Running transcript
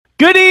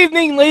Good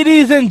evening,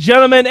 ladies and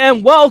gentlemen,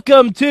 and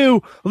welcome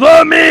to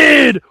the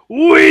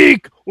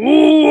Midweek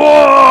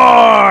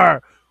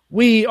War!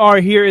 We are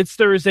here, it's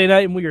Thursday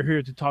night, and we are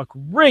here to talk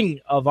Ring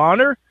of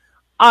Honor.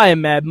 I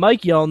am Mad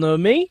Mike, y'all know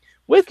me.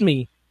 With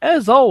me,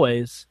 as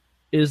always,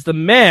 is the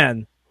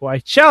man who I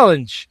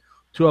challenge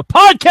to a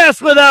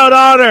podcast without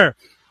honor,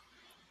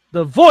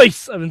 the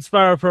voice of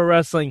Inspire Pro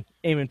Wrestling,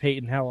 Eamon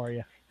Paton. How are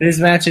you? This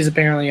match is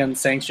apparently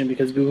unsanctioned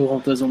because Google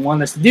doesn't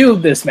want us to do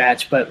this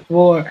match, but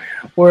we're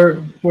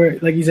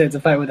like you said, it's a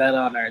fight without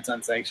honor. It's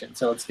unsanctioned,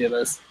 so let's do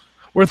this.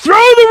 We're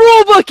throwing the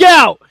rule book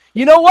out.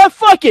 You know what?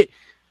 Fuck it.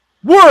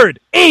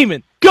 Word,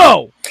 Eamon,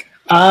 go.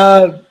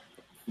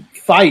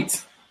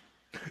 Fight.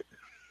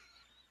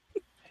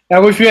 I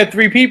wish we had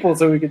 3 people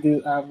so we could do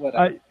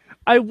whatever.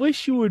 I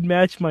wish you would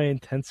match my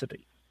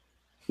intensity.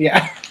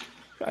 Yeah.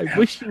 I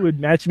wish you would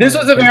match. This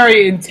was a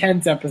very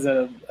intense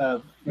episode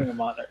of Ring of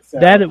Honor. So.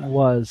 That it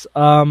was.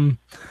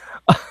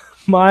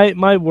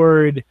 My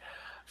word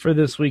for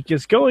this week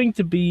is going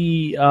to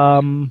be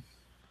honor.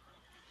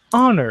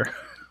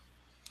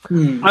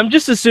 I'm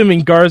just assuming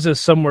Garza's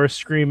somewhere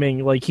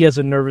screaming like he has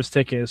a nervous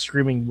tick and is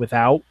screaming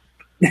without,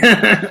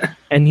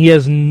 and he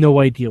has no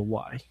idea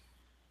why.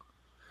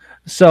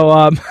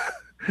 So,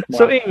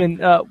 So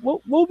Eamon,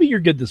 what will be your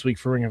good this week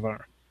for Ring of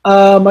Honor?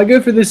 My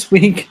good for this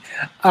week.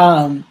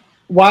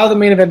 While the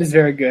main event is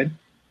very good,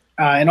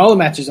 and all the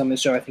matches on this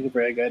show I think are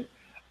very good,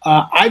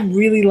 I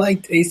really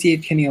liked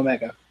ACH Kenny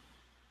Omega.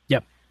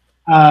 Yep.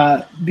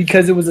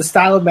 Because it was a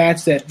style of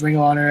match that Ring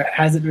of Honor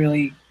hasn't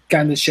really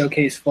gotten to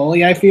showcase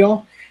fully, I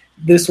feel.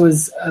 This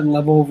was a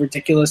level of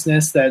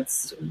ridiculousness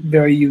that's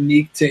very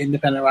unique to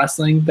independent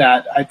wrestling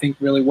that I think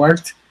really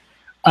worked.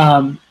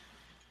 The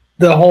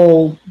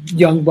whole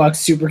Young Bucks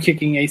super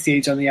kicking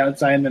ACH on the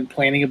outside and then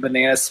planting a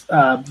banana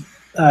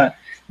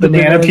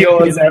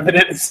peel as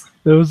evidence.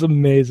 That was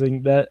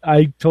amazing. That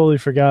I totally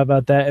forgot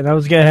about that, and I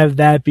was gonna have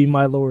that be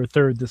my lower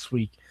third this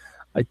week.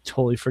 I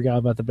totally forgot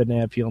about the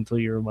banana peel until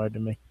you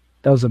reminded me.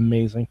 That was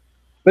amazing.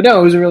 But no,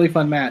 it was a really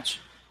fun match.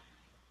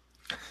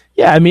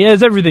 Yeah, I mean,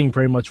 as everything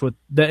pretty much what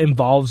that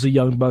involves the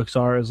Young Bucks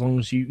are, as long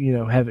as you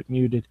have it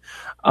muted.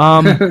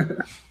 My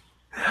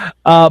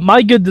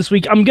good this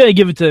week, I'm gonna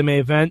give it to the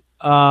main event.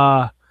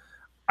 I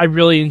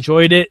really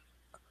enjoyed it.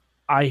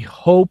 I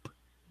hope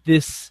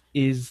this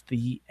is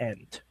the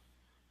end.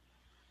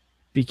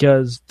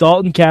 Because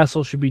Dalton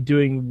Castle should be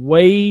doing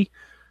way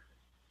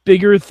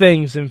bigger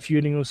things than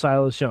feuding with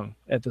Silas Young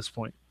at this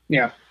point.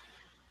 Yeah.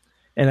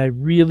 And I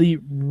really,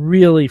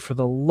 really, for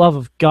the love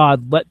of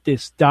God, let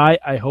this die.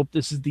 I hope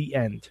this is the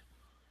end.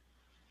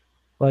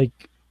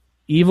 Like,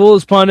 evil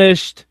is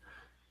punished.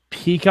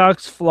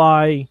 Peacocks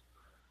fly.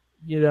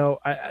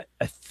 I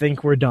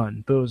think we're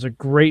done. But it was a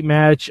great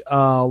match.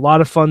 A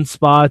lot of fun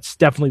spots.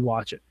 Definitely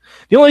watch it.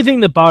 The only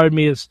thing that bothered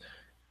me is,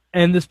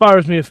 and this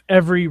bothers me with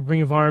every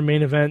Ring of Honor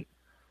main event,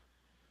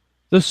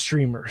 the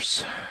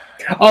streamers.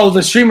 Oh,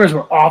 the streamers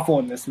were awful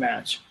in this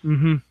match.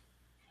 Mm-hmm.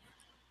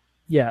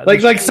 Yeah.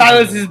 Like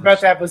Silas is about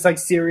to have this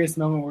serious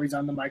moment where he's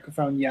on the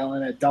microphone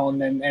yelling at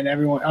Dalton and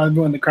everyone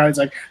in the crowd's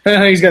like,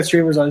 he's got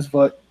streamers on his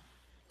foot.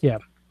 Yeah.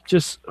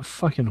 Just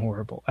fucking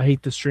horrible. I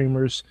hate the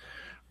streamers.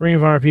 Ring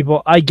of Honor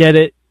people, I get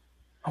it.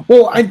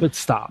 But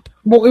stop.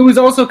 Well, it was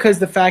also because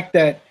the fact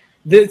that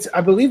I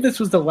believe this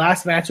was the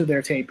last match of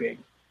their taping.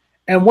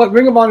 And what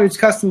Ring of Honor's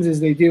customs is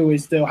they do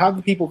is they'll have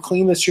the people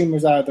clean the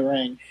streamers out of the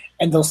ring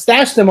and they'll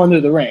stash them under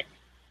the ring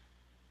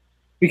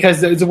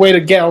because it's a way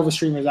to get all the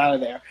streamers out of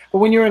there. But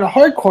when you're in a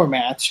hardcore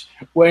match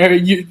where a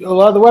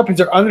lot of the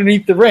weapons are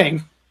underneath the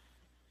ring,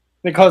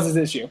 it causes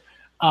issue.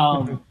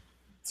 So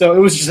it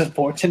was just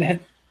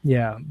unfortunate.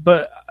 Yeah,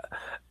 but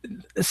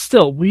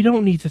still, we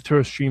don't need to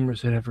throw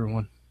streamers at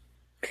everyone.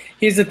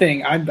 Here's the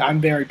thing.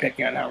 I'm very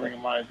picky on how Ring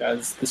of Honor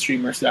does the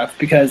streamer stuff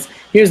because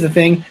here's the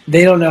thing.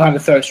 They don't know how to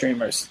throw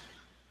streamers.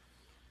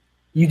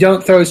 You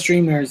don't throw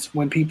streamers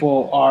when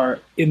people are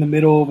in the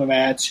middle of a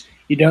match.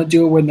 You don't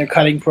do it when they're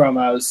cutting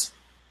promos.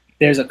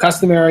 There's a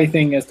customary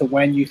thing as to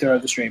when you throw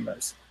the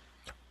streamers.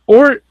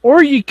 Or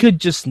you could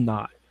just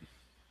not.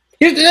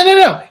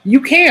 No.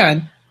 You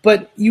can,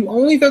 but you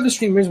only throw the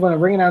streamers when a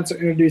ring announcer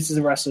introduces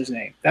a wrestler's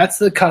name. That's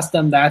the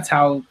custom. That's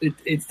how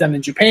it's done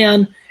in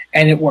Japan,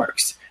 and it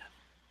works.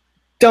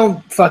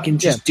 Don't fucking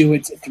just do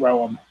it to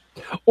throw them.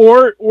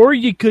 Or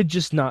you could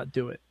just not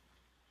do it.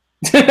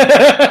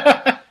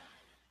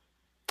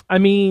 I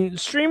mean,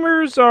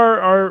 streamers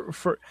are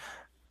for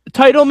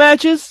title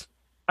matches.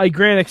 I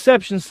grant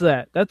exceptions to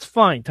that. That's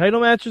fine. Title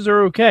matches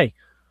are okay.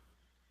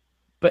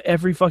 But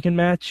every fucking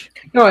match.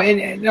 No,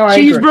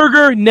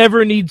 Cheeseburger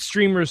never needs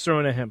streamers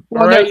thrown at him.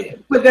 Well, all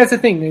right? But that's the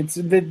thing.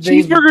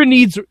 Cheeseburger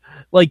needs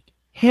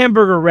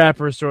hamburger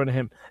wrappers thrown at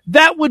him.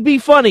 That would be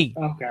funny.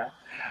 Okay.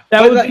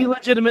 That would be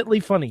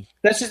legitimately funny.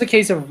 That's just a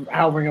case of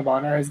how Ring of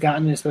Honor has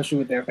gotten, especially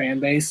with their fan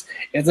base.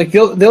 It's like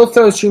they'll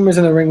throw streamers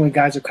in the ring when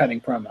guys are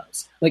cutting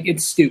promos. Like,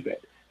 it's stupid.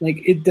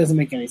 Like, it doesn't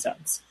make any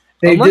sense.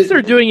 Unless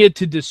they're doing it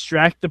to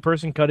distract the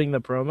person cutting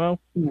the promo,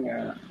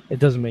 yeah, it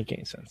doesn't make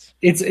any sense.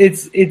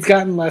 It's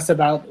gotten less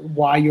about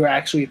why you're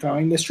actually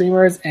throwing the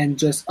streamers and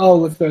just,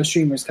 let's throw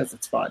streamers because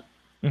it's fun.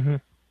 Mm-hmm.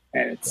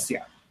 And it's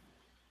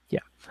Yeah.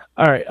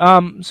 All right.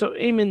 So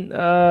Eamon,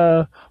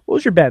 what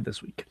was your bad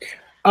this week?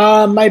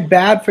 My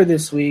bad for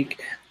this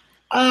week.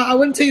 I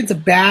wouldn't say it's a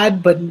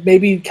bad, but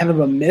maybe kind of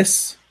a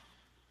miss,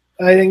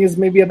 I think is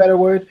maybe a better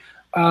word,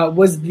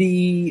 was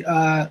the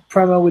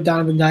promo with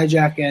Donovan,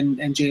 Dijak,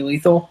 and Jay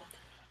Lethal.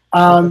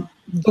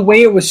 The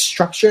way it was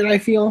structured, I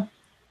feel,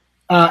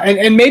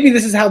 and maybe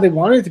this is how they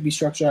wanted it to be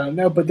structured, I don't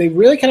know, but they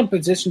really kind of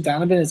positioned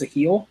Donovan as a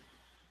heel.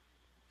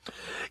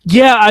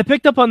 Yeah, I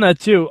picked up on that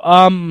too.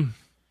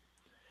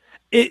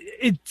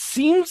 It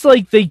seems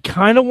like they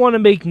kind of want to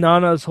make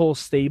Nana's whole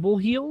stable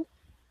heel.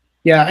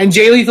 Yeah, and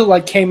Jay Lethal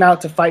came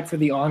out to fight for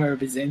the honor of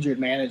his injured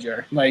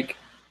manager. It's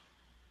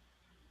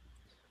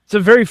a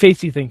very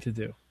facey thing to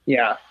do.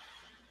 Yeah,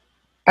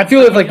 I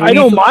feel I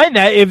don't mind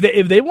that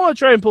if they want to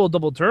try and pull a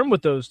double turn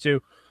with those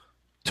two.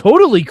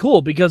 Totally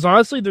cool, because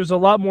honestly, there's a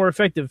lot more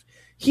effective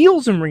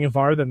heels in Ring of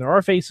Honor than there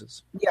are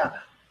faces. Yeah,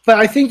 but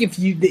I think if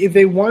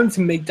they wanted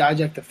to make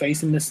Dijak the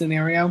face in this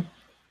scenario,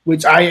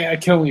 which I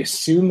can only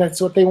assume that's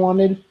what they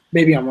wanted.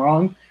 Maybe I'm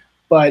wrong,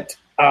 but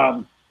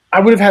I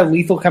would have had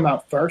Lethal come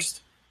out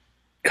first,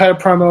 cut a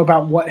promo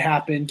about what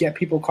happened, get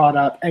people caught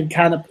up, and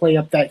kind of play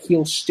up that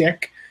heel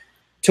shtick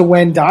to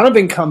when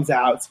Donovan comes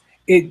out.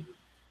 It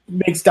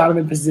makes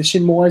Donovan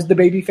position more as the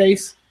baby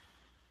face.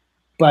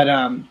 But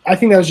I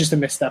think that was just a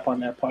misstep on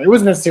their part. It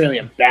wasn't necessarily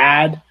a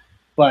bad,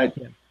 but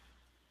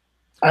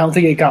I don't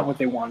think it got what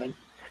they wanted.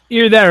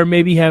 Either that or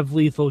maybe have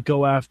Lethal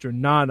go after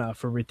Nana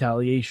for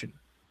retaliation.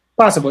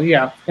 Possibly,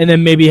 yeah. And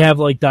then maybe have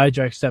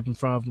Dijak step in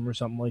front of him or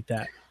something like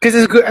that.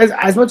 Because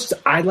as much as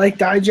I like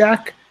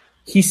Dijak,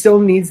 he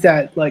still needs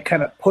that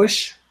kind of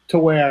push to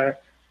where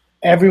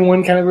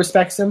everyone kind of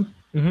respects him.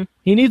 Mm-hmm.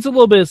 He needs a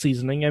little bit of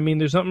seasoning. I mean,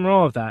 there's nothing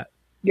wrong with that.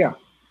 Yeah.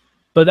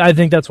 But I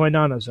think that's why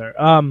Nana's there.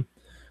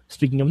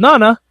 Speaking of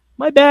Nana,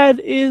 my bad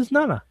is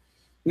Nana.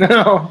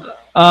 No.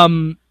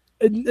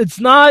 It's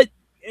not.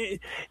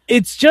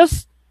 It's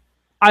just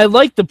I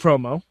like the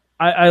promo.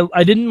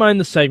 I didn't mind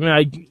the segment.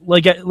 I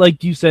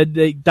like you said,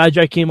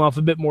 Dijak came off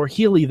a bit more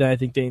heely than I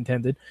think they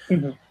intended.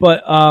 Mm-hmm.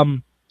 But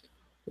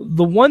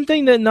the one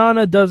thing that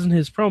Nana does in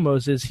his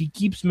promos is he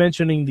keeps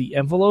mentioning the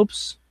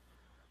envelopes,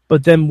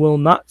 but then will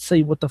not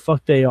say what the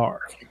fuck they are.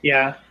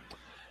 Yeah.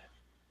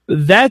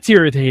 That's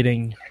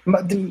irritating.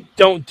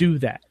 Don't do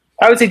that.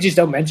 I would say just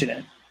don't mention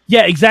it.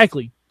 Yeah,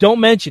 exactly. Don't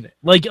mention it.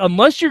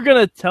 Unless you're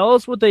going to tell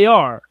us what they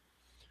are,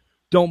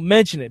 don't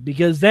mention it,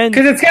 because then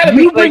it's gotta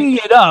you bringing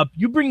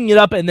it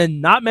up and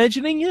then not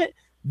mentioning it,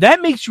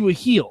 that makes you a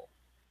heel.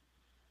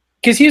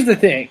 Because here's the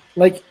thing.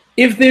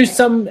 If there's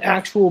some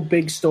actual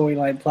big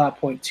storyline plot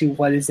point to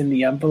what is in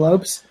the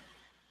envelopes,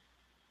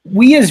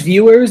 we as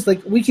viewers,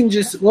 we can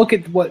just look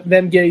at what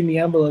them getting the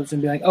envelopes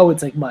and be like, oh,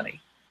 it's money.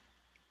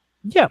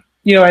 Yeah.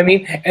 You know what I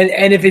mean?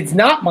 And if it's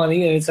not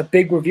money and it's a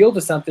big reveal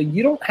to something,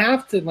 you don't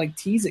have to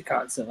tease it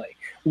constantly.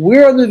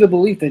 We're under the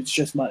belief that it's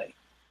just money.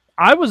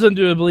 I was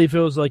under the belief it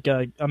was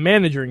a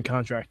managing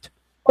contract.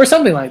 Or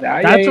something like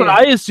that. That's what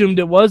I assumed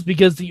it was,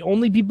 because the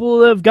only people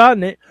that have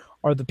gotten it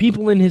are the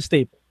people in his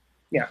stable.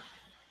 Yeah.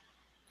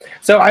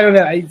 So I don't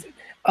know.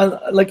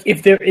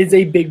 If there is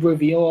a big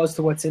reveal as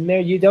to what's in there,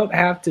 you don't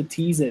have to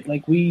tease it.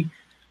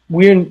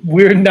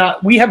 We're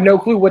not. We have no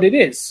clue what it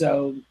is.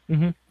 So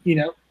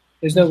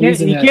there's no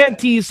reason. You can't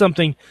tease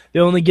something that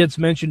only gets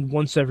mentioned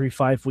once every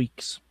 5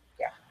 weeks.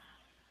 Yeah.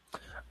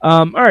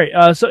 All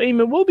right. So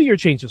Eamon, what will be your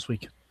change this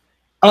week?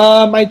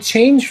 My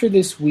change for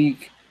this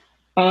week,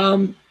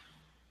 as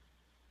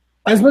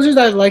much as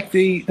I like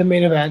the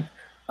main event,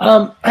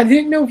 I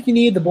didn't know if you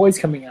needed the boys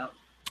coming out.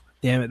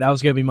 Damn it, that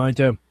was gonna be mine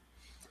too.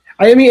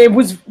 I mean, it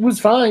was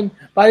fine,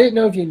 but I didn't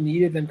know if you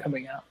needed them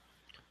coming out.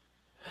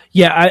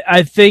 Yeah,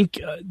 I think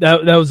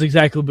that was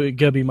exactly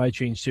gonna be my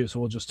change too. So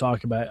we'll just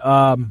talk about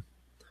it.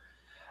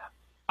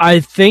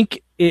 I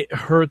think it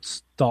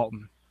hurts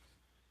Dalton.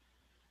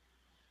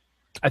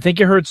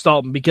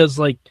 Because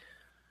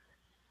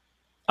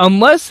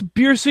unless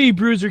Beer City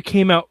Bruiser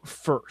came out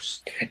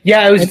first.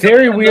 Yeah, it was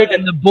very weird.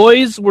 And the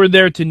boys were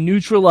there to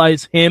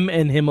neutralize him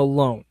and him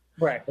alone.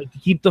 Right. To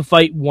keep the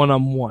fight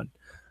one-on-one.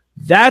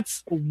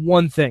 That's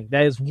one thing.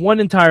 That is one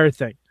entire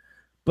thing.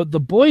 But the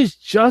boys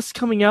just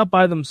coming out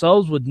by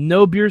themselves with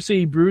no Beer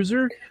City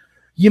Bruiser,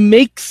 you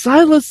make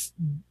Silas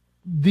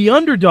the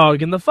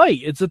underdog in the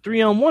fight. It's a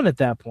 3-on-1 at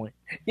that point.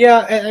 Yeah,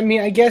 I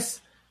mean, I guess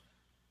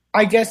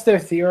their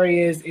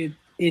theory is it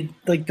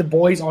the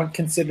boys aren't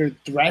considered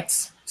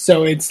threats.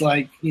 So it's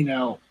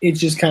it's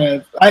just kind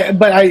of.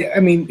 I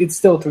mean, it's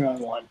still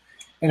 3-on-1,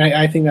 and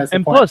I think that's the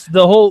point. And plus,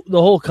 the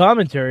whole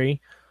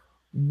commentary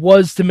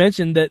was to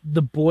mention that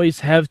the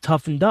boys have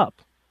toughened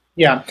up.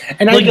 Yeah,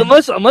 and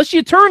unless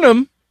you turn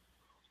them,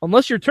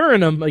 unless you're turning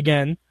them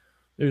again,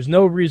 there's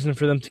no reason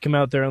for them to come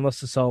out there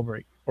unless to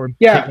celebrate or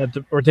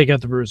take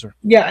out the Bruiser.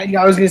 Yeah,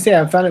 I was gonna say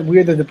I found it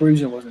weird that the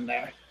Bruiser wasn't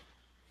there.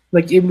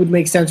 It would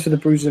make sense for the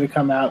Bruiser to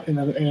come out in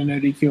an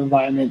ODQ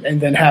environment and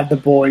then have the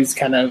boys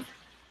kind of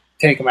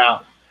take him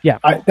out. Yeah.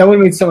 That would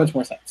have made so much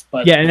more sense.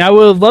 But yeah, and I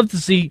would have loved to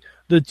see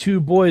the two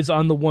boys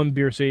on the one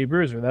Beer City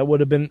Bruiser. That would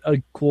have been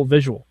a cool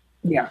visual.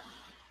 Yeah.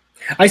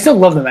 I still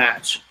love the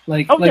match.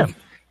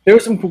 There were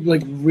some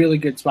like really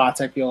good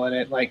spots I feel in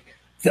it. Like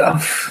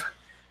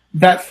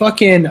that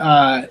fucking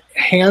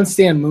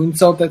handstand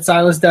moonsault that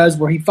Silas does,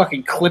 where he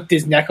fucking clipped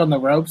his neck on the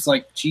ropes.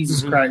 Like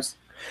Jesus Christ.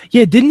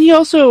 Yeah, didn't he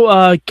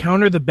also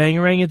counter the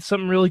bangerang into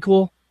something really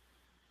cool?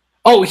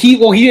 Oh, he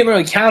didn't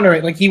really counter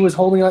it. Like he was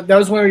holding on. That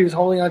was where he was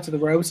holding on to the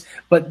ropes,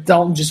 but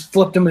Dalton just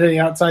flipped him to the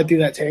outside through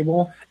that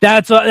table.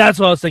 That's what I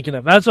was thinking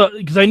of. That's what,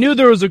 because I knew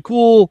there was a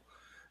cool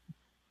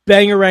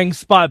bangerang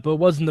spot, but it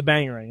wasn't the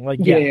bangerang. Like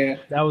yeah,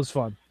 that was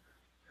fun.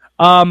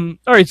 All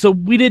right, so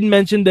we didn't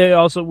mention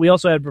we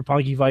also had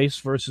Roppongi Vice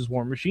versus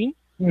War Machine.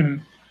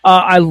 Mm-hmm.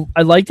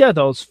 I liked that.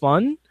 That was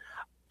fun.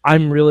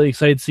 I'm really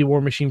excited to see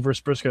War Machine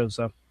versus Briscoes.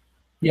 So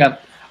yeah,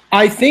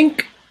 I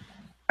think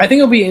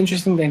it'll be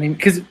interesting then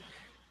because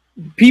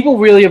people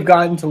really have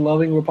gotten to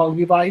loving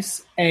Roppongi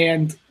Vice,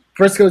 and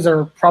Briscoes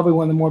are probably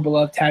one of the more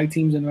beloved tag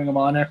teams in Ring of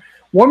Honor.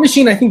 War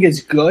Machine, I think,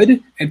 is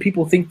good, and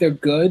people think they're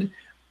good,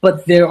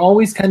 but they're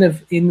always kind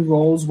of in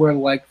roles where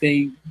like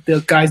the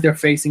guys they're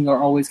facing are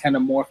always kind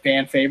of more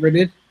fan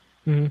favorited.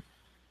 Mm-hmm.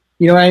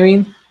 You know what I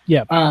mean?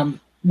 Yeah.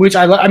 Which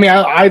I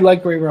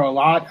like Ray Rowe a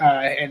lot,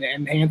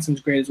 and Hanson's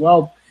great as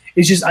well.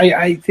 It's just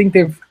I think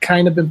they've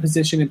kind of been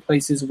positioned in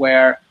places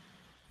where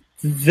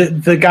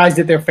the guys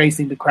that they're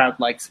facing, the crowd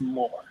likes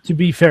more. To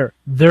be fair,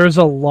 there's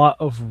a lot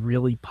of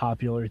really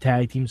popular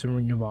tag teams in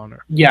Ring of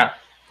Honor. Yeah.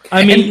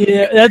 I mean,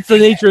 that's the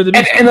nature of the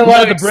beast. And a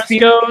lot of the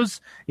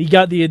Briscoes, you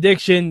got the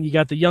Addiction, you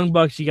got the Young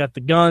Bucks, you got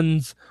the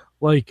Guns,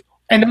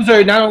 and those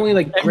are not only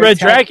like Red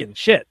Dragon,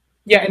 shit.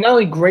 Yeah, and not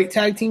only great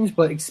tag teams,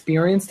 but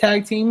experienced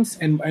tag teams,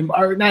 and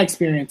or not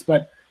experienced,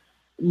 but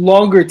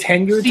longer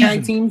tenure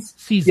tag teams.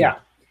 Yeah.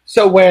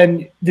 So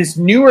when this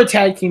newer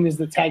tag team is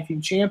the tag team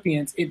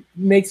champions, it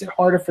makes it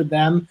harder for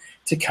them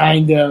to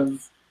kind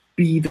of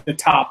be the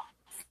top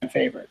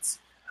favorites.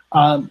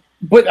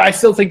 But I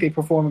still think they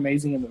perform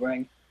amazing in the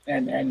ring,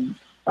 and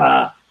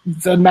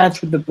the match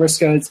with the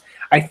Briscoes,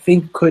 I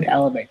think, could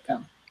elevate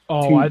them.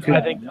 Oh, I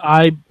think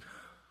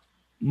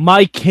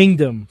my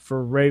kingdom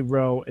for Ray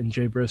Rowe and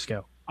Jay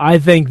Briscoe. I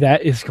think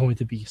that is going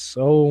to be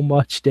so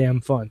much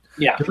damn fun.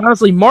 Yeah. Because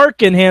honestly,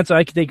 Mark and Hanson,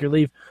 I can take your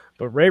leave,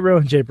 but Ray Rowe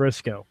and Jay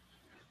Briscoe,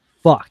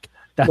 fuck,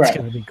 that's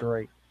going to be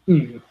great.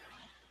 Mm-hmm.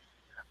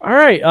 All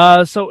right,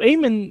 so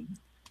Eamon,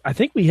 I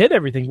think we hit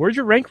everything. Where's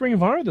your rank Ring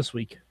of Honor this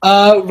week?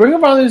 Ring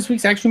of Honor this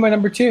week's actually my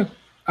number 2.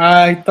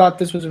 I thought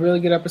this was a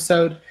really good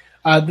episode.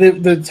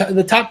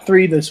 The top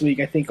 3 this week,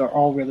 I think, are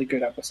all really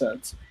good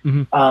episodes.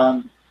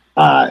 Mm-hmm.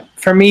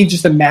 For me,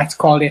 just the match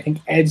quality, I think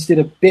Edge did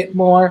a bit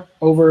more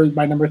over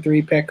my number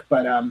 3 pick,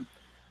 but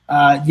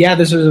yeah,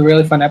 this was a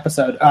really fun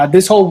episode.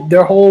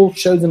 Their whole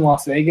shows in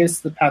Las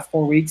Vegas the past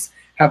 4 weeks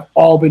have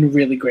all been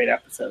really great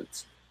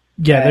episodes.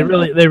 Yeah,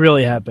 they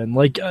really have been.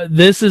 Like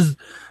this is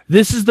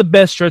the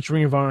best stretch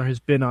Ring of Honor has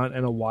been on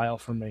in a while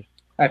for me.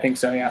 I think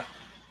so, yeah.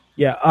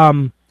 Yeah,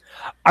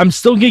 I'm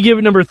still gonna give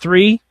it number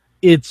 3.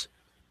 It's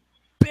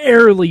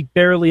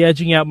barely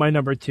edging out my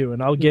number 2,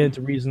 and I'll get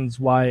into reasons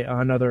why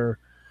another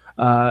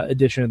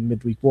edition of the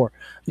Midweek War.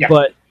 Yeah.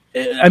 But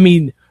I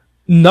mean,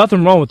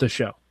 nothing wrong with the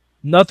show.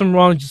 Nothing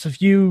wrong. Just a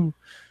few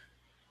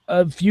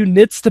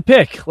nits to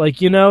pick. Like,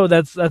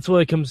 that's what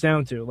it comes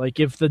down to. Like,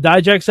 if the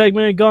Dijak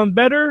segment had gone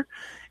better,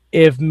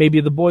 if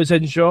maybe the boys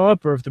hadn't shown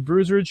up, or if the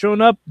Bruiser had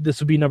shown up, this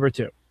would be number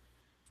 2.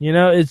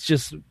 It's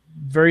just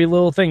very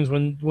little things.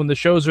 When the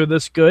shows are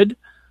this good,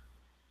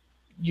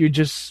 you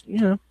just,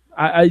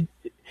 it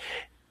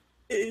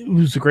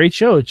was a great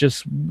show. It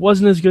just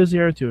wasn't as good as the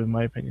other 2, in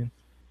my opinion.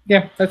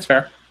 Yeah, that's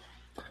fair.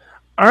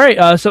 All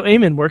right, so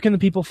Eamon, where can the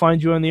people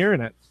find you on the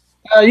internet?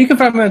 You can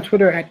find me on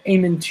Twitter at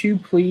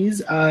Eamon2,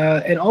 please.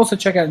 And also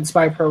check out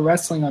Inspire Pro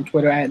Wrestling on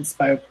Twitter at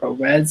Inspire Pro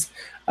Reds.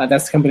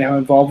 That's the company I'm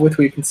involved with,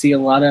 where you can see a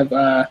lot of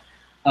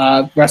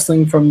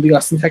wrestling from the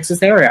Austin,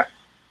 Texas area.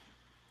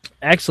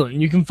 Excellent.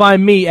 You can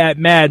find me at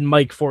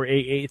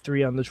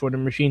MadMike4883 on the Twitter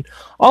machine.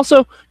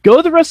 Also, go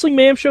to the Wrestling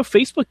Mayhem Show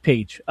Facebook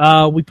page.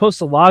 We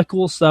post a lot of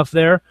cool stuff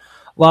there.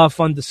 A lot of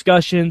fun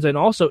discussions, and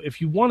also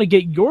if you want to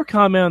get your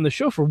comment on the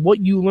show for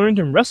what you learned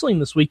in wrestling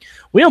this week,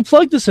 we don't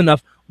plug this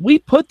enough. We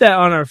put that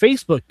on our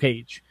Facebook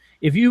page.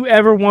 If you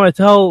ever want to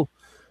tell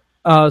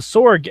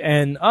Sorg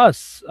and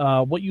us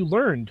what you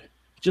learned,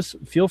 just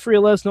feel free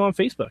to let us know on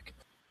Facebook.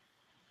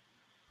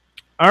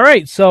 All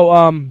right, so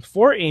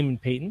for Eamon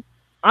Paton,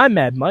 I'm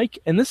Mad Mike,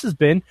 and this has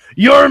been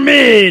your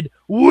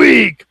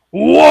Midweek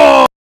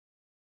War.